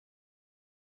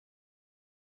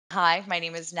Hi, my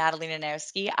name is Natalie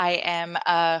Nanowski. I am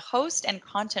a host and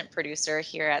content producer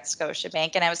here at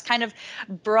Scotiabank, and I was kind of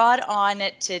brought on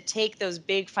to take those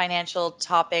big financial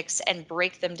topics and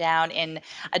break them down in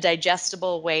a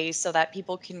digestible way so that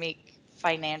people can make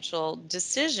financial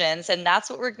decisions. And that's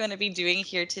what we're going to be doing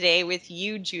here today with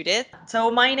you, Judith.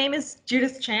 So my name is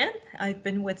Judith Chan. I've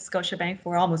been with Scotiabank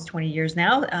for almost 20 years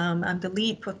now. I'm the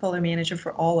lead portfolio manager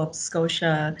for all of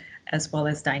Scotia as well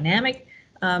as Dynamic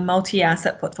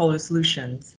multi-asset portfolio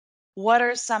solutions. What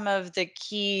are some of the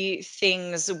key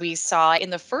things we saw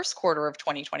in the first quarter of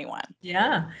 2021?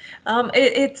 Yeah,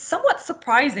 it's somewhat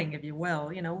surprising, if you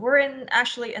will. We're in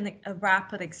a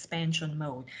rapid expansion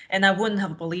mode, and I wouldn't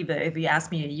have believed it if you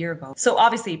asked me a year ago. So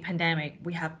obviously, pandemic,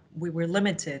 we were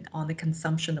limited on the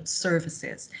consumption of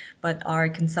services, but our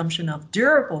consumption of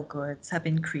durable goods have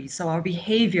increased. So our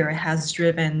behavior has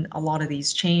driven a lot of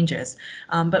these changes.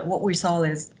 But what we saw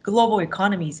is global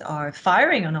economies are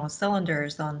firing on all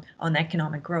cylinders on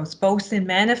economic growth, both in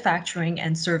manufacturing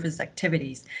and service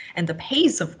activities, and the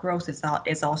pace of growth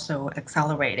is also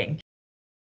accelerating.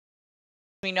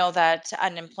 We know that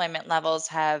unemployment levels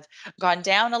have gone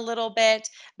down a little bit,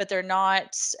 but they're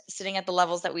not sitting at the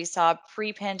levels that we saw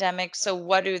pre-pandemic. So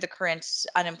what do the current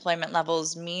unemployment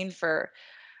levels mean for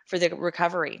the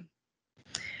recovery?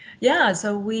 Yeah,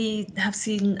 so we have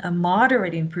seen a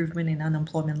moderate improvement in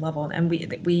unemployment level, and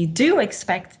we do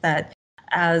expect that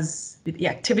as the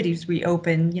activities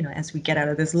reopen, as we get out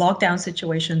of this lockdown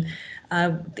situation,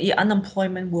 the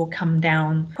unemployment will come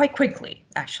down quite quickly,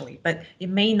 actually, but it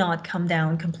may not come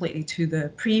down completely to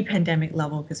the pre-pandemic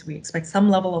level because we expect some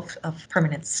level of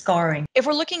permanent scarring. If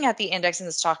we're looking at the index and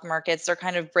the stock markets, they're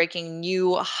kind of breaking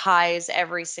new highs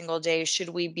every single day. Should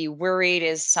we be worried?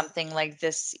 Is something like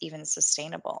this even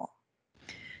sustainable?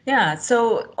 Yeah,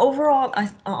 so overall,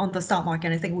 on the stock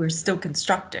market, I think we're still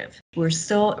constructive. We're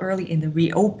still early in the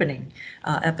reopening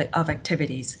of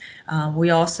activities.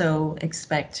 We also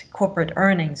expect corporate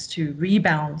earnings to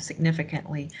rebound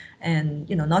significantly, and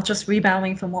not just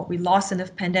rebounding from what we lost in the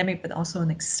pandemic, but also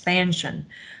an expansion.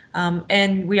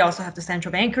 And we also have the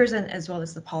central bankers and as well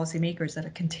as the policymakers that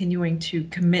are continuing to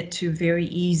commit to very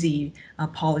easy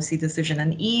policy decision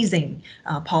and easing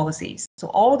policies. So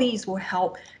all these will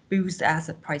help boost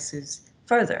asset prices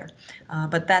further.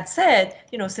 But that said,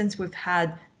 since we've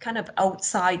had kind of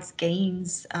outsized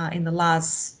gains in the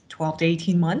last 12 to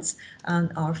 18 months,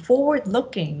 our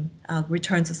forward-looking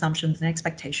returns assumptions and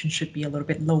expectations should be a little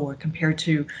bit lower compared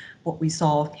to what we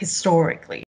saw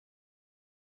historically.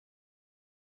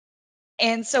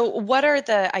 And so, what are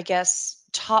the, I guess,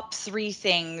 top three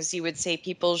things you would say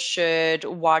people should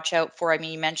watch out for? I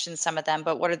mean, you mentioned some of them,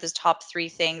 but what are the top three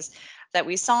things that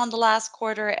we saw in the last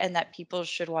quarter and that people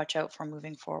should watch out for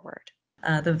moving forward?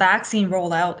 The vaccine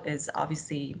rollout is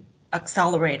obviously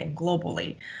accelerating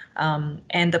globally,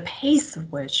 and the pace of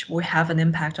which will have an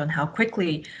impact on how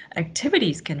quickly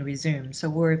activities can resume. So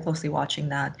we're closely watching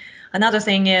that. Another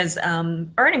thing is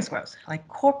earnings growth. Like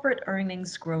corporate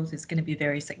earnings growth is going to be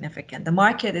very significant. The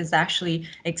market is actually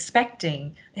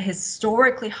expecting a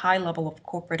historically high level of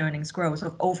corporate earnings growth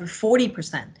of over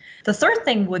 40%. The third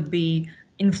thing would be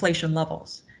inflation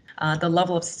levels. The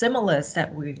level of stimulus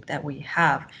that we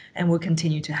have and will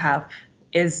continue to have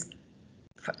is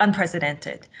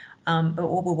unprecedented. But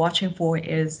what we're watching for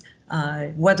is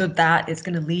whether that is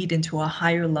going to lead into a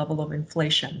higher level of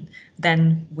inflation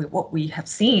than what we have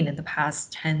seen in the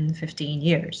past 10, 15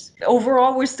 years.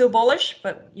 Overall, we're still bullish,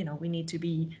 but we need to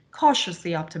be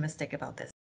cautiously optimistic about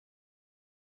this.